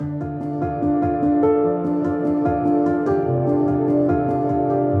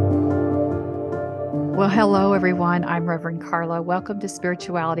Well, hello, everyone. I'm Reverend Carla. Welcome to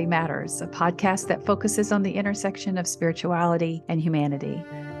Spirituality Matters, a podcast that focuses on the intersection of spirituality and humanity.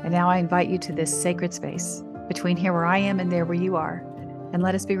 And now I invite you to this sacred space between here where I am and there where you are. And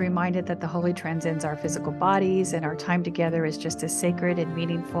let us be reminded that the holy transcends our physical bodies, and our time together is just as sacred and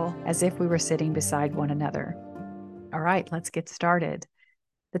meaningful as if we were sitting beside one another. All right, let's get started.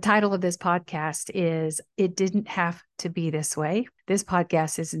 The title of this podcast is It Didn't Have to Be This Way. This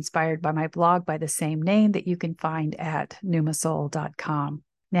podcast is inspired by my blog by the same name that you can find at pneumasoul.com.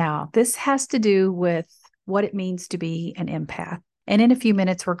 Now, this has to do with what it means to be an empath. And in a few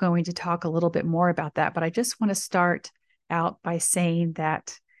minutes, we're going to talk a little bit more about that. But I just want to start out by saying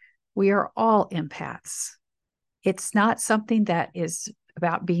that we are all empaths. It's not something that is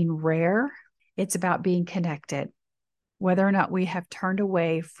about being rare. It's about being connected. Whether or not we have turned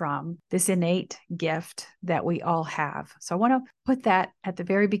away from this innate gift that we all have. So I want to put that at the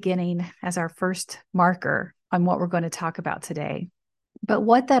very beginning as our first marker on what we're going to talk about today. But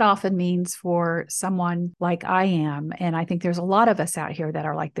what that often means for someone like I am, and I think there's a lot of us out here that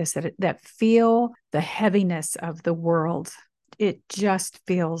are like this, that feel the heaviness of the world. It just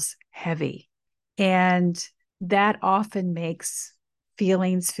feels heavy. And that often makes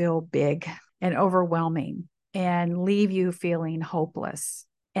feelings feel big and overwhelming and leave you feeling hopeless.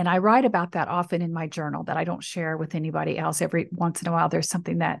 And I write about that often in my journal that I don't share with anybody else. Every once in a while, there's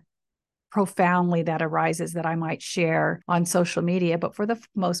something that profoundly that arises that I might share on social media. But for the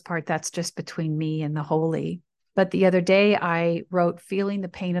most part, that's just between me and the holy. But the other day I wrote, feeling the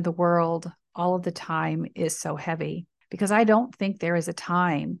pain of the world all of the time is so heavy, because I don't think there is a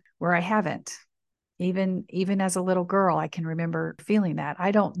time where I haven't. Even as a little girl, I can remember feeling that.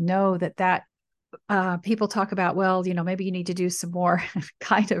 I don't know that people talk about, well, maybe you need to do some more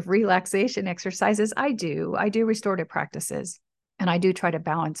kind of relaxation exercises. I do restorative practices, and I do try to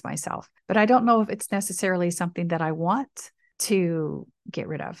balance myself, but I don't know if it's necessarily something that I want to get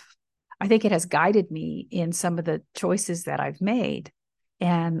rid of. I think it has guided me in some of the choices that I've made,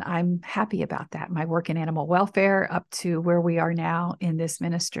 and I'm happy about that. My work in animal welfare up to where we are now in this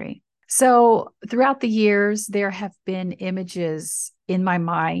ministry. So throughout the years, there have been images in my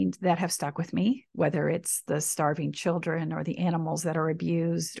mind that have stuck with me, whether it's the starving children or the animals that are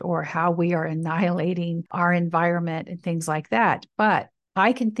abused or how we are annihilating our environment and things like that. But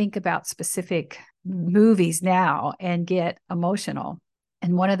I can think about specific movies now and get emotional.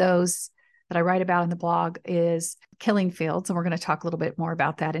 And one of those that I write about in the blog is Killing Fields. And we're going to talk a little bit more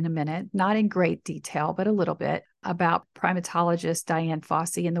about that in a minute, not in great detail, but a little bit about primatologist Diane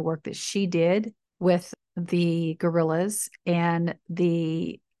Fossey and the work that she did with the gorillas and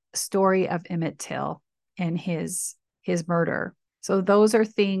the story of Emmett Till and his murder. So those are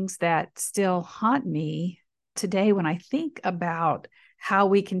things that still haunt me today when I think about how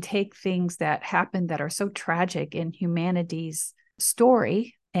we can take things that happen that are so tragic in humanity's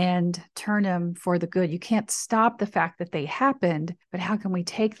story and turn them for the good. You can't stop the fact that they happened, but how can we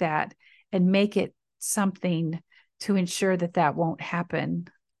take that and make it something to ensure that that won't happen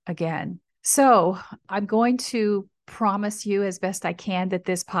again? So I'm going to promise you as best I can that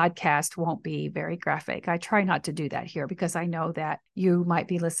this podcast won't be very graphic. I try not to do that here because I know that you might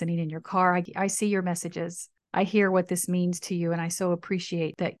be listening in your car. I see your messages. I hear what this means to you, and I so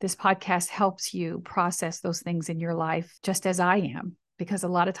appreciate that this podcast helps you process those things in your life just as I am. Because a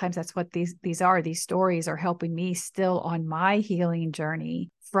lot of times that's what these stories are helping me still on my healing journey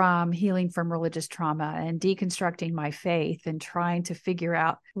from healing from religious trauma and deconstructing my faith and trying to figure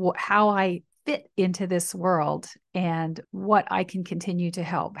out how I fit into this world and what I can continue to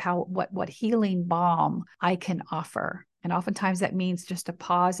help, what healing balm I can offer. And oftentimes that means just to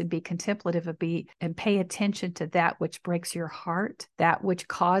pause and be contemplative and pay attention to that which breaks your heart, that which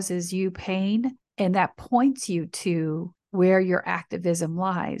causes you pain, and that points you to where your activism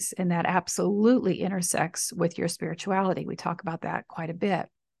lies. And that absolutely intersects with your spirituality. We talk about that quite a bit.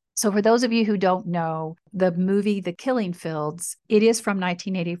 So for those of you who don't know, the movie The Killing Fields, it is from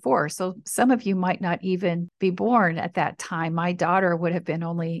 1984. So some of you might not even be born at that time. My daughter would have been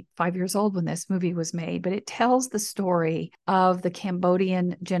only 5 years old when this movie was made, but it tells the story of the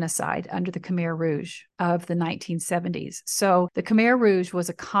Cambodian genocide under the Khmer Rouge of the 1970s. So the Khmer Rouge was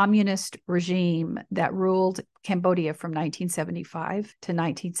a communist regime that ruled Cambodia from 1975 to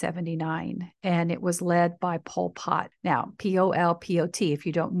 1979, and it was led by Pol Pot. Now, P-O-L-P-O-T. If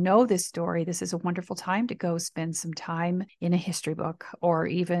you don't know this story, this is a wonderful time to go spend some time in a history book or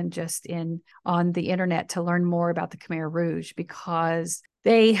even just on the internet to learn more about the Khmer Rouge, because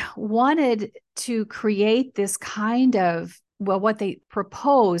they wanted to create this kind of Well, what they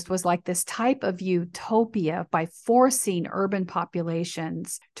proposed was like this type of utopia by forcing urban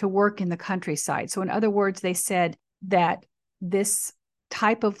populations to work in the countryside. So in other words, they said that this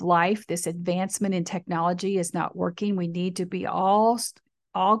type of life, this advancement in technology is not working. We need to be all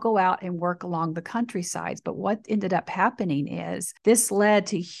go out and work along the countrysides. But what ended up happening is this led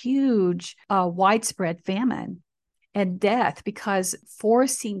to huge widespread famine and death, because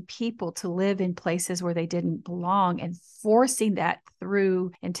forcing people to live in places where they didn't belong and forcing that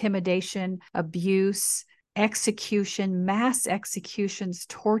through intimidation, abuse, execution, mass executions,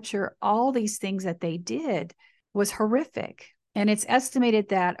 torture, all these things that they did was horrific. And it's estimated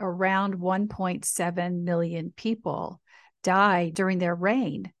that around 1.7 million people died during their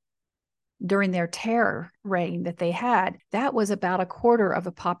reign, during their terror reign that they had. That was about a quarter of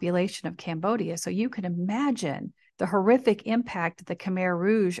a population of Cambodia. So you can imagine the horrific impact of the Khmer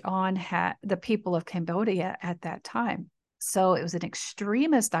Rouge on the people of Cambodia at that time. So it was an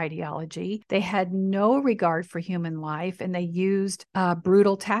extremist ideology. They had no regard for human life, and they used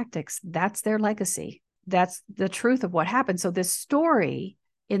brutal tactics. That's their legacy. That's the truth of what happened. So this story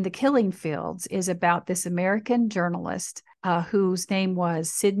in The Killing Fields is about this American journalist whose name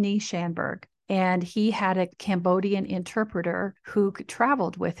was Sidney Schanberg. And he had a Cambodian interpreter who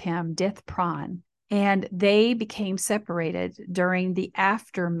traveled with him, Dith Pran. And they became separated during the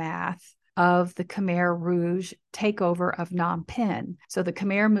aftermath of the Khmer Rouge takeover of Phnom Penh. So the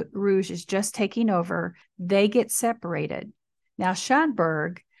Khmer Rouge is just taking over. They get separated. Now,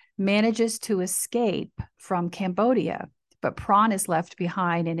 Schanberg manages to escape from Cambodia, but Pran is left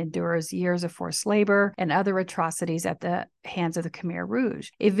behind and endures years of forced labor and other atrocities at the hands of the Khmer Rouge.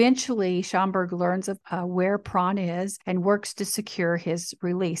 Eventually, Schanberg learns of where Pran is and works to secure his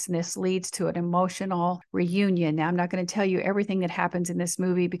release. And this leads to an emotional reunion. Now, I'm not going to tell you everything that happens in this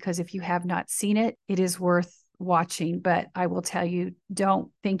movie, because if you have not seen it, it is worth watching. But I will tell you, don't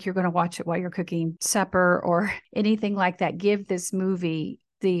think you're going to watch it while you're cooking supper or anything like that. Give this movie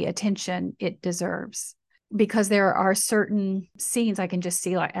the attention it deserves, because there are certain scenes I can just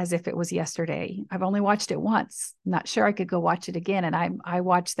see like as if it was yesterday. I've only watched it once. I'm not sure I could go watch it again. And I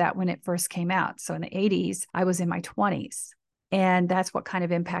watched that when it first came out. So in the 80s, I was in my 20s. And that's what kind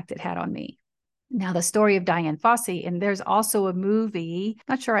of impact it had on me. Now, the story of Dian Fossey, and there's also a movie,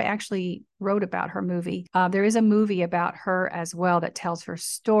 not sure I actually wrote about her movie. There is a movie about her as well that tells her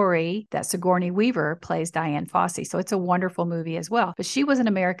story, that Sigourney Weaver plays Dian Fossey. So it's a wonderful movie as well. But she was an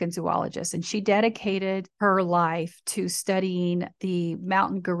American zoologist, and she dedicated her life to studying the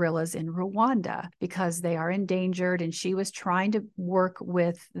mountain gorillas in Rwanda because they are endangered. And she was trying to work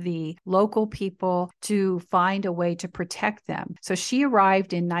with the local people to find a way to protect them. So she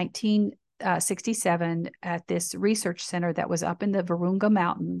arrived in 1967 at this research center that was up in the Virunga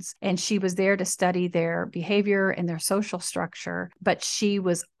Mountains. And she was there to study their behavior and their social structure. But she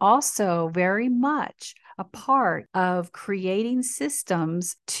was also very much a part of creating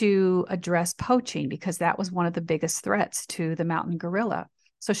systems to address poaching, because that was one of the biggest threats to the mountain gorilla.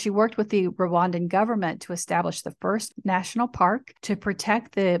 So she worked with the Rwandan government to establish the first national park to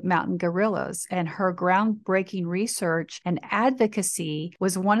protect the mountain gorillas. And her groundbreaking research and advocacy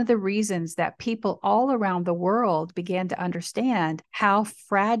was one of the reasons that people all around the world began to understand how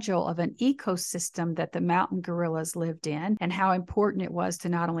fragile of an ecosystem that the mountain gorillas lived in, and how important it was to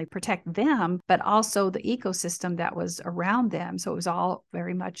not only protect them, but also the ecosystem that was around them. So it was all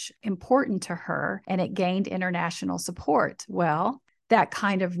very much important to her, and it gained international support. Well, that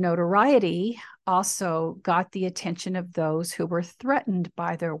kind of notoriety also got the attention of those who were threatened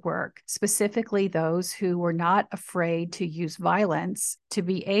by their work, specifically those who were not afraid to use violence to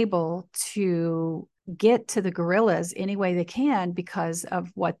be able to get to the gorillas any way they can because of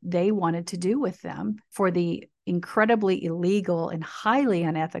what they wanted to do with them for the incredibly illegal and highly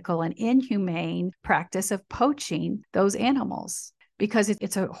unethical and inhumane practice of poaching those animals. Because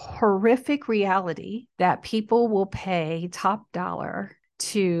it's a horrific reality that people will pay top dollar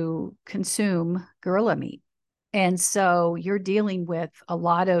to consume gorilla meat. And so you're dealing with a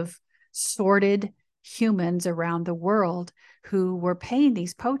lot of sordid humans around the world who were paying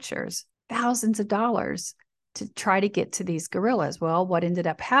these poachers thousands of dollars to try to get to these gorillas. Well, what ended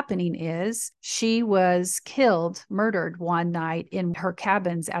up happening is she was murdered one night in her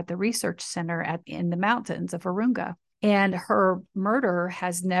cabins at the research center in the mountains of Virunga. And her murder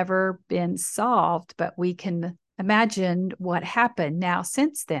has never been solved, but we can imagine what happened. Now,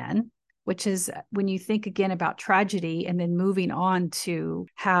 since then, which is when you think again about tragedy and then moving on to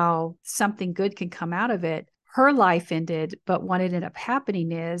how something good can come out of it, her life ended. But what ended up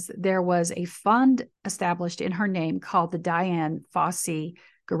happening is there was a fund established in her name called the Dian Fossey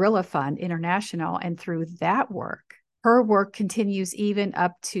Gorilla Fund International. And through that work, her work continues even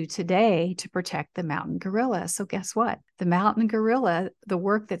up to today to protect the mountain gorilla. So guess what? The mountain gorilla, the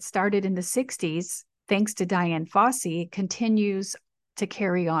work that started in the 60s, thanks to Diane Fossey, continues to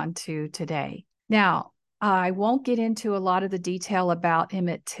carry on to today. Now, I won't get into a lot of the detail about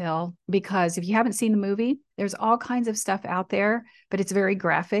Emmett Till because if you haven't seen the movie, there's all kinds of stuff out there, but it's very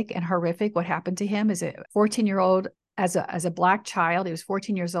graphic and horrific. What happened to him is a 14-year-old as a Black child. He was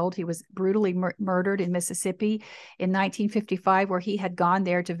 14 years old. He was brutally murdered in Mississippi in 1955, where he had gone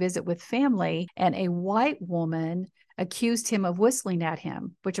there to visit with family, and a white woman accused him of whistling at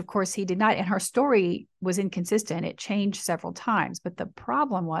him, which of course he did not. And her story was inconsistent. It changed several times. But the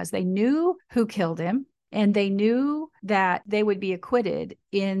problem was they knew who killed him, and they knew that they would be acquitted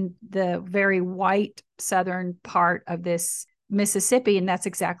in the very white southern part of this Mississippi. And that's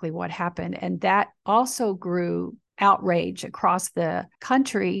exactly what happened. And that also grew outrage across the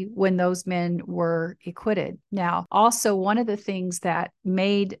country when those men were acquitted. Now, also one of the things that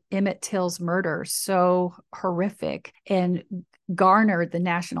made Emmett Till's murder so horrific and garnered the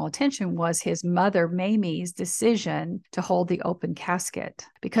national attention was his mother, Mamie's decision to hold the open casket,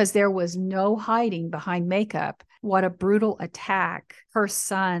 because there was no hiding behind makeup what a brutal attack her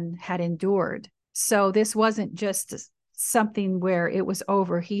son had endured. So this wasn't just something where it was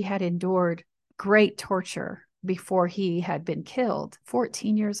over. He had endured great torture before he had been killed,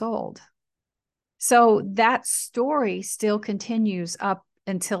 14 years old. So that story still continues up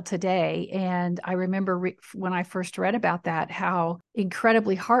until today. And I remember when I first read about that, how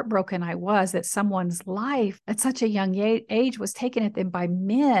incredibly heartbroken I was that someone's life at such a young age was taken at them by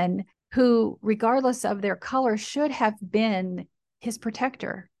men who, regardless of their color, should have been his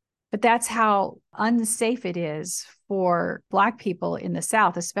protector. But that's how unsafe it is for Black people in the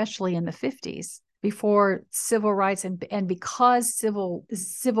South, especially in the 50s. Before civil rights and because civil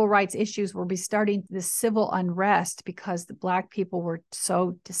rights issues were starting the civil unrest, because the Black people were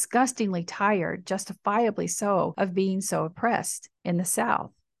so disgustingly tired, justifiably so, of being so oppressed in the South.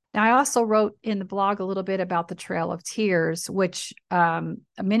 Now, I also wrote in the blog a little bit about the Trail of Tears, which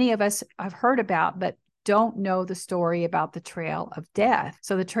many of us have heard about, but don't know the story about the Trail of Death.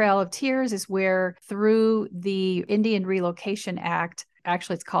 So the Trail of Tears is where, through the Indian Relocation Act,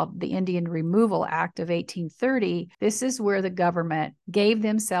 actually it's called the Indian Removal Act of 1830, this is where the government gave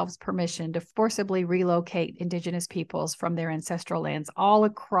themselves permission to forcibly relocate indigenous peoples from their ancestral lands all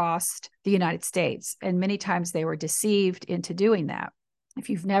across the United States. And many times they were deceived into doing that. If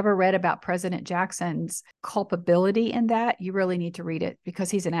you've never read about President Jackson's culpability in that, you really need to read it,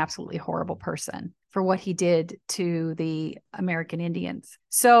 because he's an absolutely horrible person for what he did to the American Indians.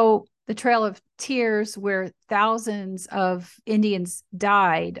 So the Trail of Tears, where thousands of Indians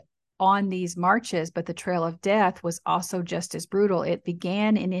died on these marches, but the Trail of Death was also just as brutal. It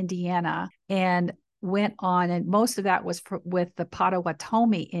began in Indiana and went on, and most of that was with the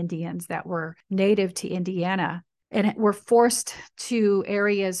Potawatomi Indians that were native to Indiana and were forced to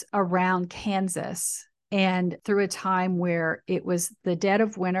areas around Kansas. And through a time where it was the dead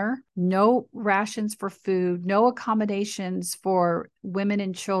of winter, no rations for food, no accommodations for women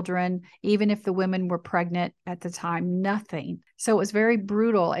and children, even if the women were pregnant at the time, nothing. So it was very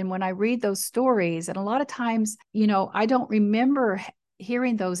brutal. And when I read those stories, and a lot of times, I don't remember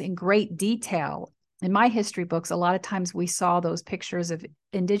hearing those in great detail. In my history books, a lot of times we saw those pictures of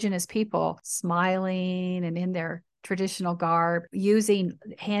indigenous people smiling and in their traditional garb, using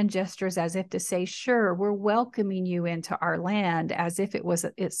hand gestures as if to say, sure, we're welcoming you into our land, as if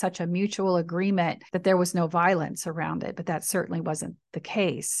it's such a mutual agreement that there was no violence around it. But that certainly wasn't the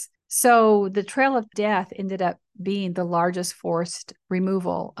case. So the Trail of Death ended up being the largest forced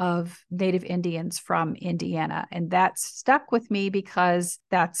removal of Native Indians from Indiana. And that stuck with me because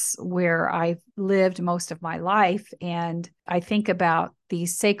that's where I've lived most of my life. And I think about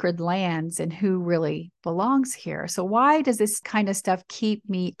these sacred lands and who really belongs here. So why does this kind of stuff keep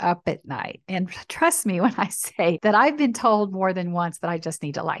me up at night? And trust me when I say that I've been told more than once that I just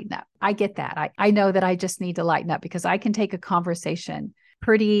need to lighten up. I get that. I know that I just need to lighten up, because I can take a conversation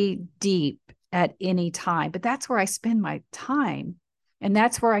pretty deep at any time, but that's where I spend my time. And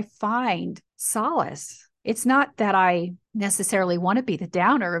that's where I find solace. It's not that I necessarily want to be the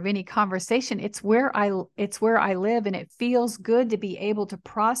downer of any conversation. It's where I live, and it feels good to be able to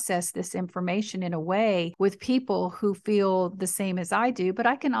process this information in a way with people who feel the same as I do. But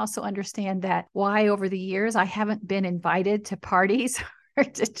I can also understand that why over the years I haven't been invited to parties or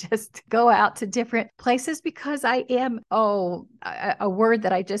to just go out to different places, because I am, a word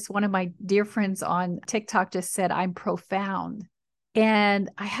that one of my dear friends on TikTok just said, I'm profound. And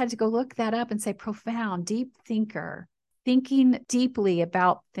I had to go look that up and say, profound, deep thinker. thinking deeply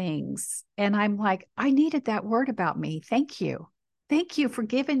about things. And I'm like, I needed that word about me. Thank you. Thank you for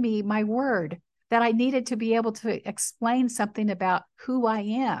giving me my word that I needed to be able to explain something about who I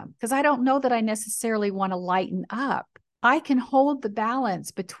am. Because I don't know that I necessarily want to lighten up. I can hold the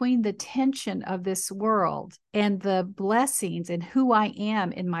balance between the tension of this world and the blessings and who I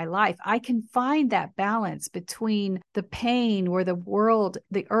am in my life. I can find that balance between the pain where the world,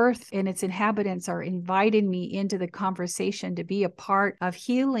 the earth and its inhabitants are inviting me into the conversation to be a part of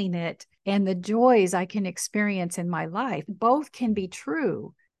healing it, and the joys I can experience in my life. Both can be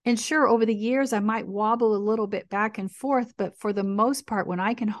true. And sure, over the years, I might wobble a little bit back and forth, but for the most part, when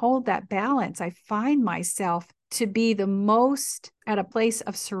I can hold that balance, I find myself to be the most at a place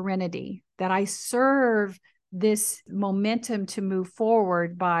of serenity, that I serve this momentum to move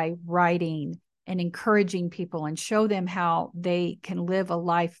forward by writing and encouraging people and show them how they can live a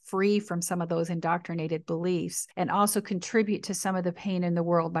life free from some of those indoctrinated beliefs, and also contribute to some of the pain in the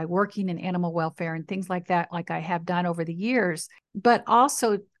world by working in animal welfare and things like that, like I have done over the years, but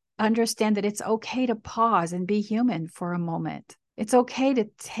also understand that it's okay to pause and be human for a moment. It's okay to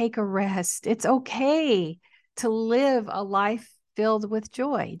take a rest. It's okay to live a life filled with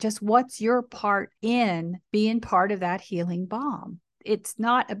joy. Just what's your part in being part of that healing balm? It's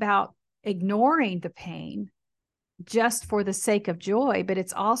not about ignoring the pain just for the sake of joy, but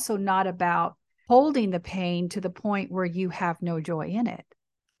it's also not about holding the pain to the point where you have no joy in it.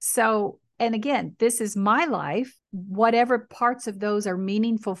 So, and again, this is my life. Whatever parts of those are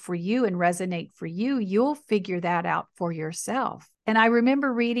meaningful for you and resonate for you, you'll figure that out for yourself. And I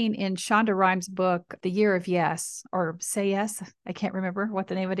remember reading in Shonda Rhimes' book, The Year of Yes, or Say Yes. I can't remember what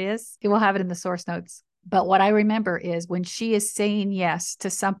the name of it is. We'll have it in the source notes. But what I remember is when she is saying yes to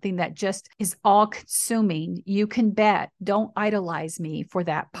something that just is all consuming, you can bet, don't idolize me for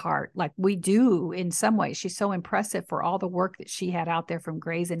that part. Like we do in some ways. She's so impressive for all the work that she had out there from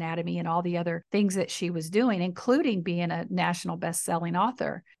Grey's Anatomy and all the other things that she was doing, including being a national best-selling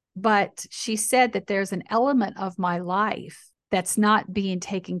author. But she said that there's an element of my life that's not being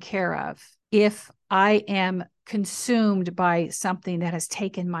taken care of if I am consumed by something that has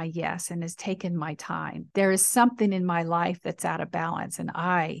taken my yes and has taken my time. There is something in my life that's out of balance, and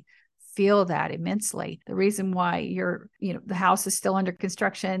I feel that immensely. The reason why the house is still under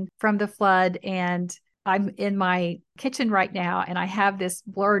construction from the flood, and I'm in my kitchen right now, and I have this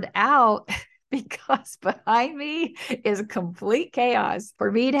blurred out because behind me is complete chaos.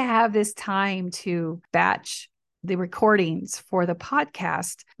 For me to have this time to batch the recordings for the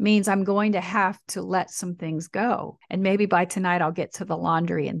podcast means I'm going to have to let some things go. And maybe by tonight, I'll get to the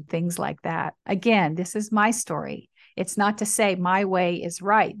laundry and things like that. Again, this is my story. It's not to say my way is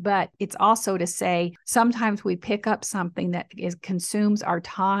right, but it's also to say sometimes we pick up something that consumes our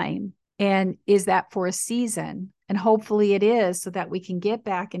time. And is that for a season? And hopefully it is, so that we can get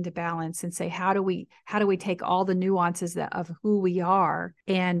back into balance and say, how do we take all the nuances of who we are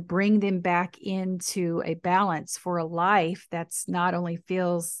and bring them back into a balance for a life that's not only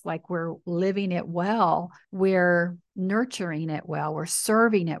feels like we're living it well, we're nurturing it well, we're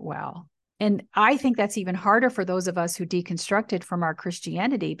serving it well. And I think that's even harder for those of us who deconstructed from our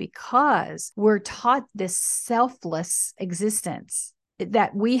Christianity, because we're taught this selfless existence,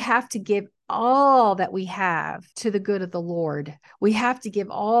 that we have to give all that we have to the good of the Lord. We have to give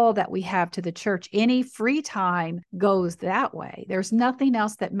all that we have to the church. Any free time goes that way. There's nothing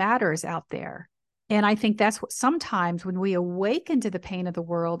else that matters out there. And I think that's what sometimes when we awaken to the pain of the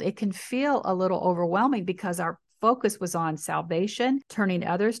world, it can feel a little overwhelming, because our focus was on salvation, turning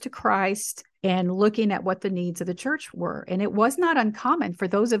others to Christ, and looking at what the needs of the church were. And it was not uncommon for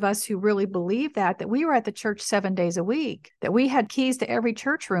those of us who really believed that we were at the church 7 days a week, that we had keys to every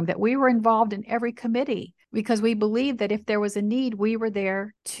church room, that we were involved in every committee, because we believed that if there was a need, we were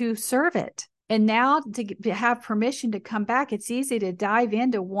there to serve it. And now to have permission to come back, it's easy to dive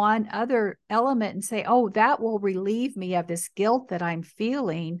into one other element and say, oh, that will relieve me of this guilt that I'm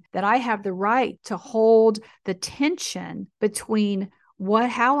feeling, that I have the right to hold the tension between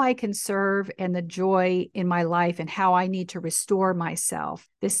how I can serve and the joy in my life, and how I need to restore myself.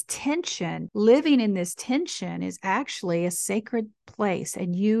 This tension, living in this tension, is actually a sacred place,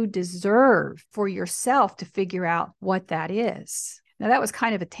 and you deserve for yourself to figure out what that is. Now, that was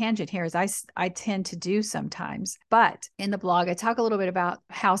kind of a tangent here, as I tend to do sometimes. But in the blog, I talk a little bit about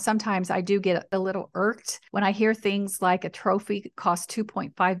how sometimes I do get a little irked when I hear things like a trophy costs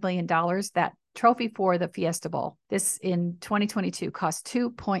 $2.5 million. That trophy for the Fiesta Bowl, this in 2022, cost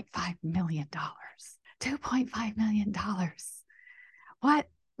 $2.5 million. $2.5 million.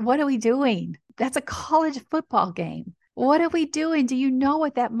 What are we doing? That's a college football game. What are we doing? Do you know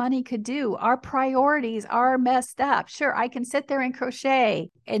what that money could do? Our priorities are messed up. Sure, I can sit there and crochet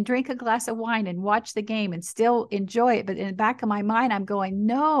and drink a glass of wine and watch the game and still enjoy it. But in the back of my mind, I'm going,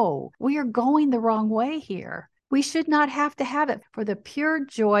 no, we are going the wrong way here. We should not have to have it for the pure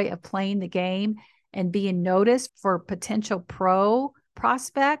joy of playing the game and being noticed for potential pro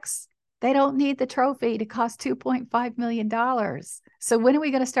prospects. They don't need the trophy to cost $2.5 million. So when are we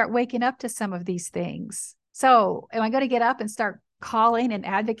going to start waking up to some of these things? So am I going to get up and start calling and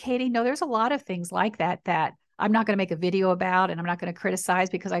advocating? No, there's a lot of things like that I'm not going to make a video about and I'm not going to criticize,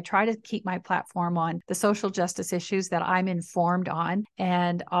 because I try to keep my platform on the social justice issues that I'm informed on,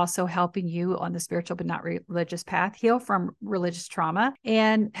 and also helping you on the spiritual but not religious path, heal from religious trauma,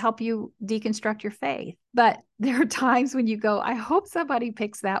 and help you deconstruct your faith. But there are times when you go, I hope somebody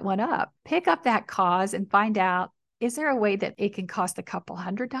picks that one up. Pick up that cause and find out, is there a way that it can cost a couple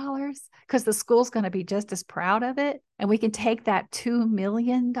 $100? Because the school's going to be just as proud of it. And we can take that $2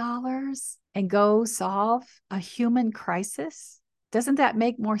 million and go solve a human crisis. Doesn't that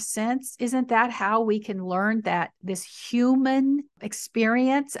make more sense? Isn't that how we can learn that this human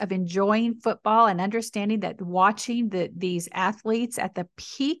experience of enjoying football and understanding that watching these athletes at the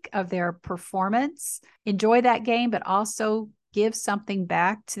peak of their performance, enjoy that game, but also give something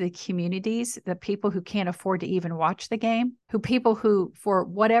back to the communities, the people who can't afford to even watch the game, people who, for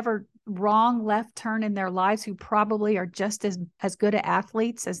whatever wrong left turn in their lives, who probably are just as good at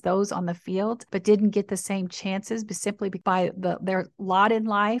athletes as those on the field, but didn't get the same chances simply by their lot in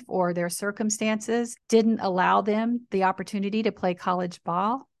life, or their circumstances didn't allow them the opportunity to play college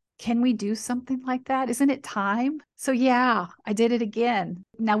ball. Can we do something like that? Isn't it time? So yeah, I did it again.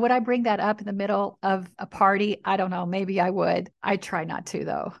 Now, would I bring that up in the middle of a party? I don't know. Maybe I would. I try not to,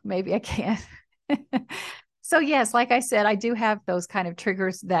 though. Maybe I can't. So yes, like I said, I do have those kind of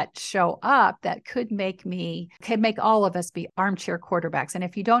triggers that show up that could make all of us be armchair quarterbacks. And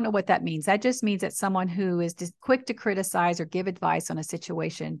if you don't know what that means, that just means that someone who is just quick to criticize or give advice on a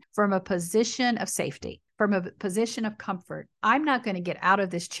situation from a position of safety, from a position of comfort. I'm not going to get out of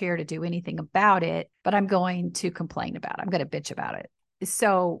this chair to do anything about it, but I'm going to complain about it. I'm going to bitch about it.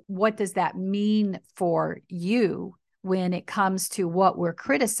 So what does that mean for you when it comes to what we're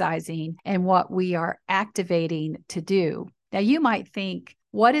criticizing and what we are activating to do? Now, you might think,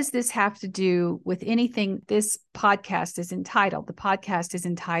 what does this have to do with anything this podcast is entitled? The podcast is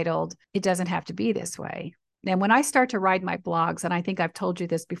entitled, It Doesn't Have to Be This Way. And when I start to write my blogs, and I think I've told you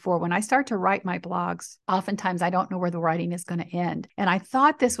this before, when I start to write my blogs, oftentimes I don't know where the writing is going to end. And I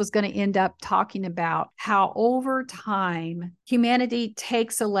thought this was going to end up talking about how over time, humanity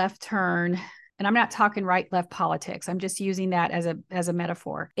takes a left turn. And I'm not talking right, left politics. I'm just using that as a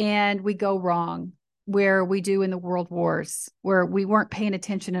metaphor. And we go wrong, where we do in the world wars, where we weren't paying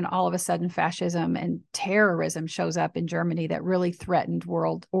attention, and all of a sudden fascism and terrorism shows up in Germany that really threatened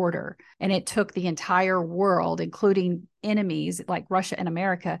world order. And it took the entire world, including enemies like Russia and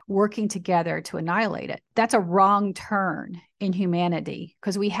America, working together to annihilate it. That's a wrong turn in humanity,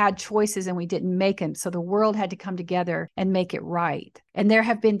 because we had choices and we didn't make them. So the world had to come together and make it right. And there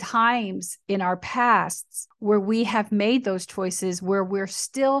have been times in our pasts where we have made those choices where we're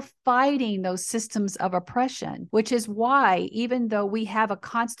still fighting those systems of oppression, which is why, even though we have a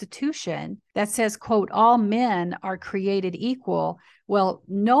constitution that says, quote, all men are created equal, well,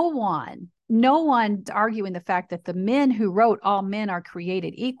 no one arguing the fact that the men who wrote all men are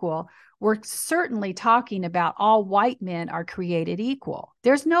created equal were certainly talking about all white men are created equal.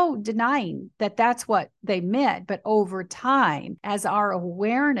 There's no denying that that's what they meant. But over time, as our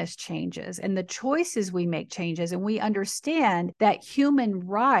awareness changes and the choices we make changes, and we understand that human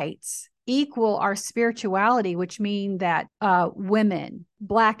rights equal our spirituality, which mean that women,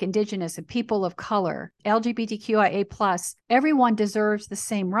 Black, Indigenous, and people of color, LGBTQIA+, everyone deserves the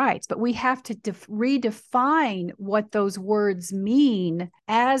same rights. But we have to redefine what those words mean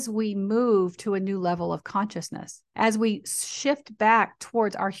as we move to a new level of consciousness, as we shift back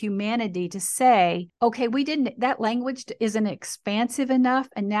towards our humanity to say, okay, that language isn't expansive enough.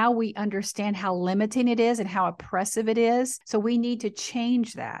 And now we understand how limiting it is and how oppressive it is. So we need to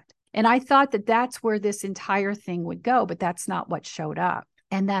change that. And I thought that that's where this entire thing would go, but that's not what showed up.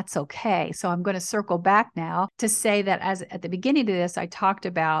 And that's okay. So I'm going to circle back now to say that at the beginning of this, I talked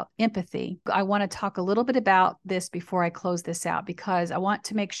about empathy. I want to talk a little bit about this before I close this out, because I want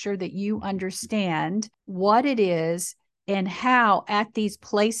to make sure that you understand what it is and how at these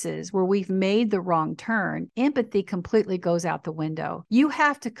places where we've made the wrong turn, empathy completely goes out the window. You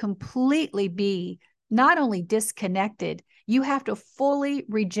have to completely be not only disconnected, you have to fully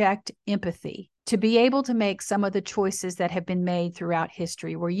reject empathy. to be able to make some of the choices that have been made throughout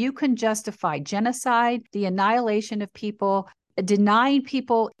history, where you can justify genocide, the annihilation of people, denying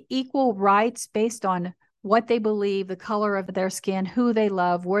people equal rights based on what they believe, the color of their skin, who they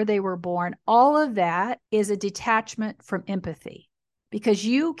love, where they were born. All of that is a detachment from empathy, because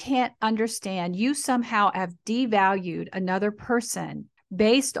you can't understand, you somehow have devalued another person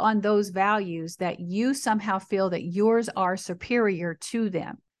based on those values that you somehow feel that yours are superior to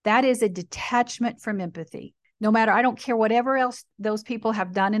them. That is a detachment from empathy. No matter, I don't care whatever else those people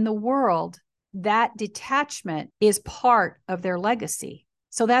have done in the world, that detachment is part of their legacy.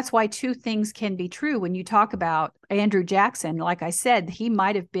 So that's why two things can be true. When you talk about Andrew Jackson, like I said, there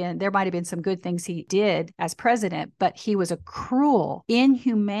might have been some good things he did as president, but he was a cruel,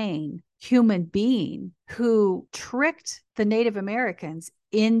 inhumane human being who tricked the Native Americans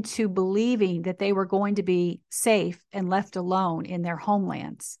into believing that they were going to be safe and left alone in their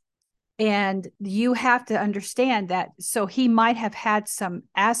homelands. And you have to understand that. So he might have had some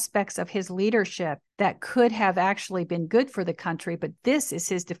aspects of his leadership that could have actually been good for the country, but this is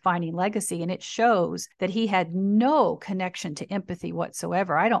his defining legacy. And it shows that he had no connection to empathy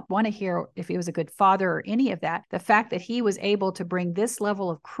whatsoever. I don't want to hear if he was a good father or any of that. The fact that he was able to bring this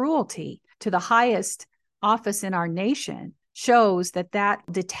level of cruelty to the highest office in our nation shows that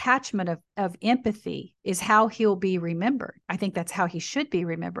detachment of empathy is how he'll be remembered. I think that's how he should be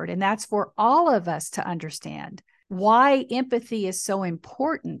remembered. And that's for all of us to understand why empathy is so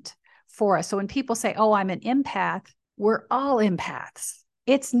important for us. So when people say, oh, I'm an empath, we're all empaths.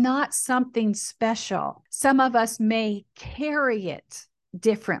 It's not something special. Some of us may carry it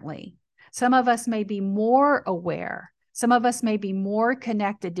differently. Some of us may be more aware. Some of us may be more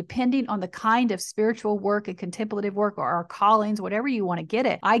connected depending on the kind of spiritual work and contemplative work or our callings, whatever you want to get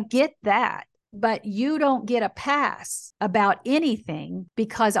it. I get that. But you don't get a pass about anything,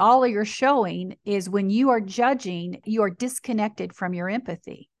 because all you're showing is when you are judging, you are disconnected from your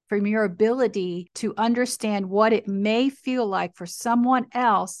empathy, from your ability to understand what it may feel like for someone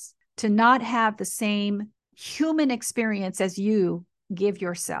else to not have the same human experience as you give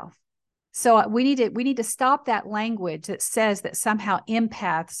yourself. So we need to stop that language that says that somehow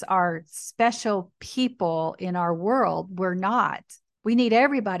empaths are special people in our world. We're not. We need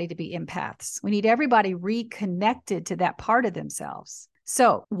everybody to be empaths. We need everybody reconnected to that part of themselves.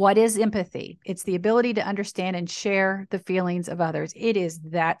 So what is empathy? It's the ability to understand and share the feelings of others. It is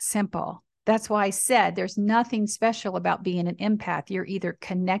that simple. That's why I said there's nothing special about being an empath. You're either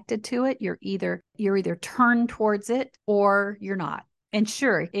connected to it, you're either turned towards it, or you're not. And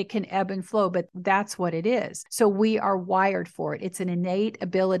sure, it can ebb and flow, but that's what it is. So we are wired for it. It's an innate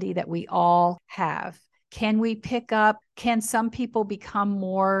ability that we all have. Can some people become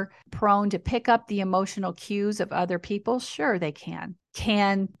more prone to pick up the emotional cues of other people? Sure, they can.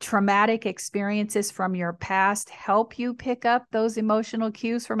 Can traumatic experiences from your past help you pick up those emotional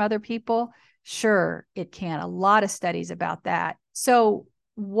cues from other people? Sure, it can. A lot of studies about that. So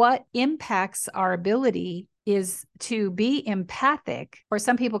what impacts our ability is to be empathic, or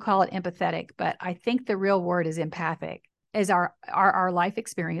some people call it empathetic, but I think the real word is empathic, is our life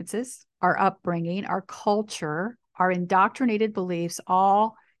experiences, our upbringing, our culture, our indoctrinated beliefs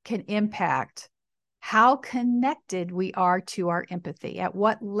all can impact how connected we are to our empathy. At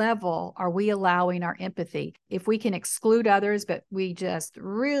what level are we allowing our empathy? If we can exclude others, but we just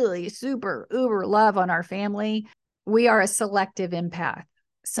really super uber love on our family, we are a selective empath.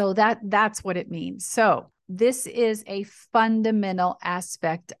 So that's what it means. So this is a fundamental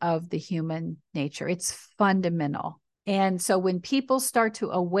aspect of the human nature. It's fundamental. And so when people start to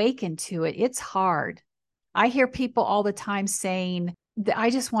awaken to it, it's hard. I hear people all the time saying,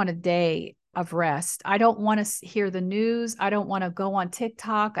 I just want a day of rest. I don't want to hear the news. I don't want to go on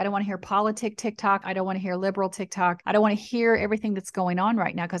TikTok. I don't want to hear TikTok. I don't want to hear liberal TikTok. I don't want to hear everything that's going on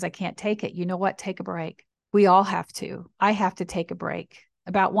right now because I can't take it. You know what? Take a break. We all have to. I have to take a break.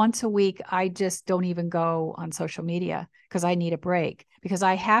 About once a week, I just don't even go on social media because I need a break, because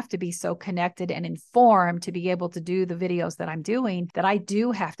I have to be so connected and informed to be able to do the videos that I'm doing, that I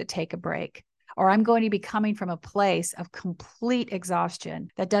do have to take a break, or I'm going to be coming from a place of complete exhaustion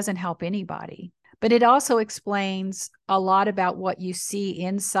that doesn't help anybody. But it also explains a lot about what you see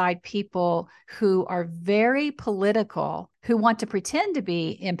inside people who are very political, who want to pretend to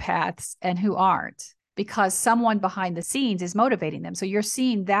be empaths and who aren't, because someone behind the scenes is motivating them. So you're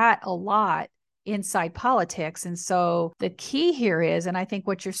seeing that a lot inside politics. And so the key here is, and I think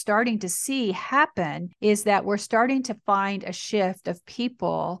what you're starting to see happen, is that we're starting to find a shift of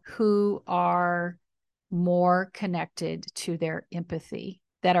people who are more connected to their empathy,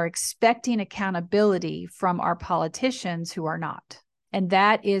 that are expecting accountability from our politicians who are not. And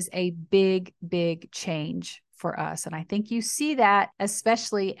that is a big, big change for us. And I think you see that,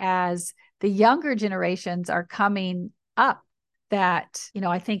 especially as the younger generations are coming up, that,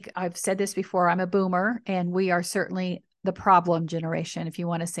 I think I've said this before, I'm a boomer, and we are certainly the problem generation, if you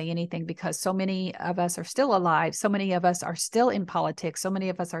want to say anything, because so many of us are still alive. So many of us are still in politics. So many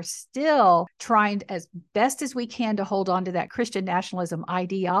of us are still trying as best as we can to hold on to that Christian nationalism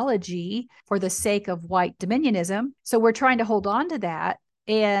ideology for the sake of white dominionism. So we're trying to hold on to that,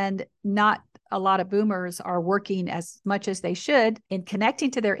 and not a lot of boomers are working as much as they should in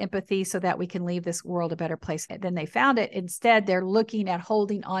connecting to their empathy so that we can leave this world a better place than they found it. Instead, they're looking at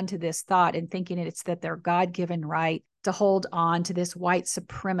holding on to this thought and thinking it's that their God-given right to hold on to this white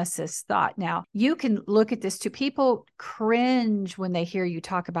supremacist thought. Now, you can look at this too. People cringe when they hear you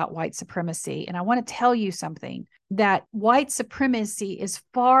talk about white supremacy. And I want to tell you something, that white supremacy is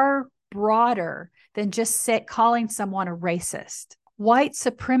far broader than just calling someone a racist. White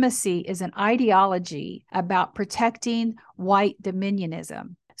supremacy is an ideology about protecting white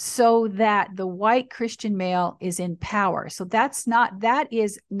dominionism so that the white Christian male is in power. So that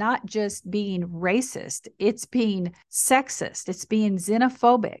is not just being racist. It's being sexist. It's being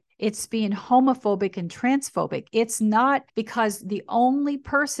xenophobic. It's being homophobic and transphobic. It's not because the only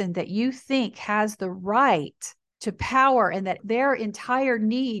person that you think has the right to power and that their entire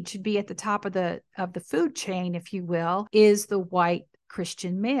need should be at the top of the food chain, if you will, is the white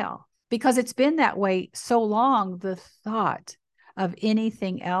Christian male. Because it's been that way so long, the thought of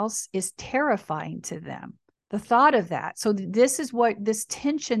anything else is terrifying to them. The thought of that. So this is what this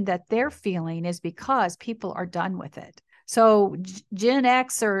tension that they're feeling is because people are done with it. So Gen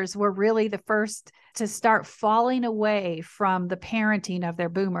Xers were really the first to start falling away from the parenting of their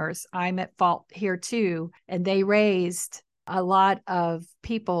boomers. I'm at fault here too. And they raised a lot of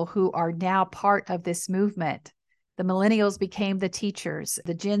people who are now part of this movement. The millennials became the teachers.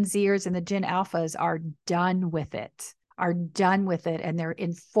 The Gen Zers and the Gen Alphas are done with it, and they're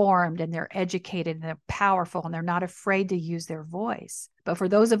informed and they're educated and they're powerful and they're not afraid to use their voice. But for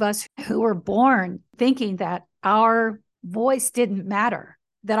those of us who were born thinking that our voice didn't matter,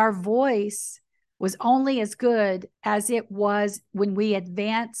 that our voice was only as good as it was when we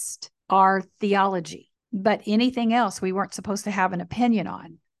advanced our theology, but anything else we weren't supposed to have an opinion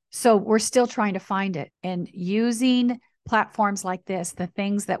on. So we're still trying to find it, and using platforms like this, the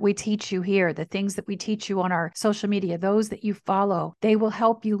things that we teach you here, the things that we teach you on our social media, those that you follow, they will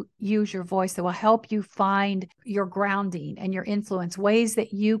help you use your voice. They will help you find your grounding and your influence, ways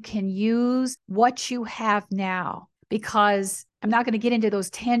that you can use what you have now. Because I'm not going to get into those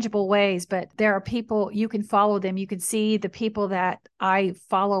tangible ways, but there are people, you can follow them. You can see the people that I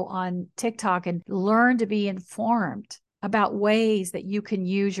follow on TikTok and learn to be informed about ways that you can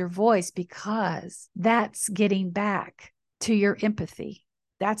use your voice, because that's getting back to your empathy.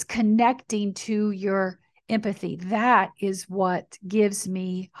 That's connecting to your empathy. That is what gives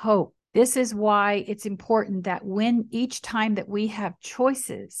me hope. This is why it's important that each time that we have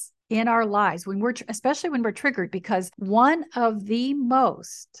choices in our lives, especially when we're triggered, because one of the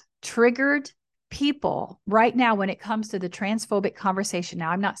most triggered people right now when it comes to the transphobic conversation. Now,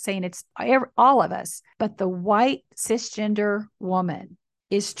 I'm not saying it's all of us, but the white cisgender woman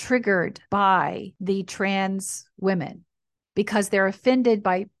is triggered by the trans women because they're offended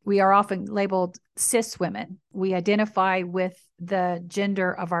by, we are often labeled cis women. We identify with the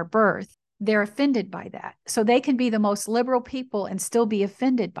gender of our birth. They're offended by that. So they can be the most liberal people and still be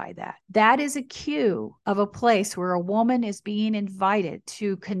offended by that. That is a cue of a place where a woman is being invited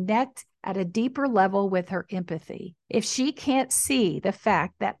to connect at a deeper level with her empathy. If she can't see the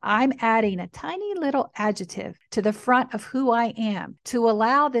fact that I'm adding a tiny little adjective to the front of who I am to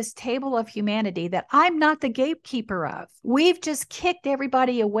allow this table of humanity that I'm not the gatekeeper of, we've just kicked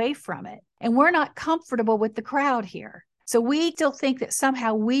everybody away from it. And we're not comfortable with the crowd here. So we still think that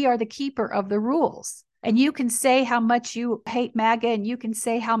somehow we are the keeper of the rules. And you can say how much you hate MAGA, and you can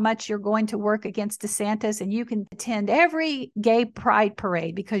say how much you're going to work against DeSantis, and you can attend every gay pride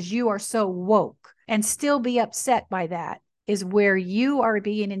parade because you are so woke, and still be upset by that, is where you are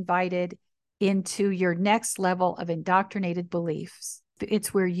being invited into your next level of indoctrinated beliefs.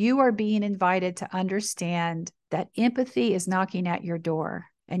 It's where you are being invited to understand that empathy is knocking at your door,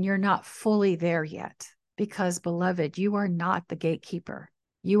 and you're not fully there yet. Because, beloved, you are not the gatekeeper.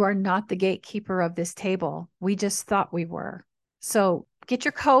 You are not the gatekeeper of this table. We just thought we were. So get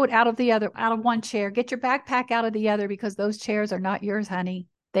your coat out of one chair, get your backpack out of the other, because those chairs are not yours, honey.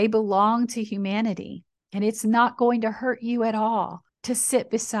 They belong to humanity. And it's not going to hurt you at all to sit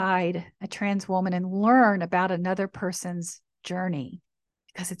beside a trans woman and learn about another person's journey,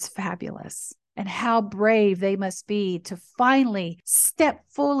 because it's fabulous. and how brave they must be to finally step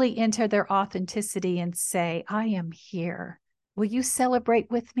fully into their authenticity and say, I am here. Will you celebrate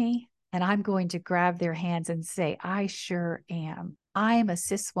with me? And I'm going to grab their hands and say, I sure am. I'm a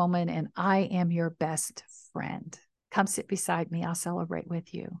cis woman and I am your best friend. Come sit beside me. I'll celebrate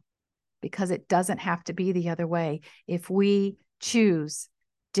with you. Because it doesn't have to be the other way if we choose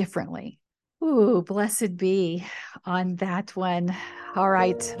differently. Ooh, blessed be on that one. All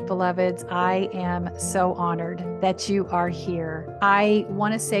right, beloveds, I am so honored that you are here. I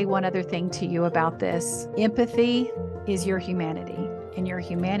want to say one other thing to you about this. Empathy is your humanity, and your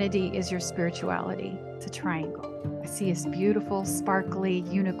humanity is your spirituality. It's a triangle. I see this beautiful, sparkly,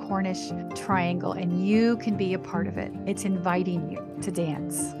 unicornish triangle, and you can be a part of it. It's inviting you to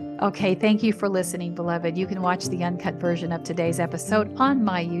dance. Okay, thank you for listening, beloved. You can watch the uncut version of today's episode on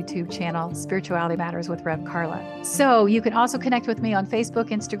my YouTube channel, Spirituality Matters with Rev Carla. So you can also connect with me on Facebook,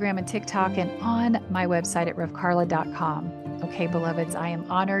 Instagram, and TikTok, and on my website at revcarla.com. Okay, beloveds, I am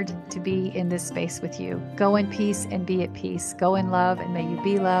honored to be in this space with you. Go in peace and be at peace. Go in love and may you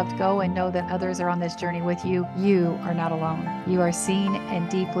be loved. Go and know that others are on this journey with you. You are not alone. You are seen and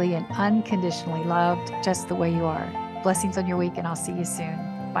deeply and unconditionally loved just the way you are. Blessings on your week, and I'll see you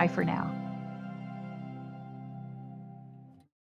soon. Bye for now.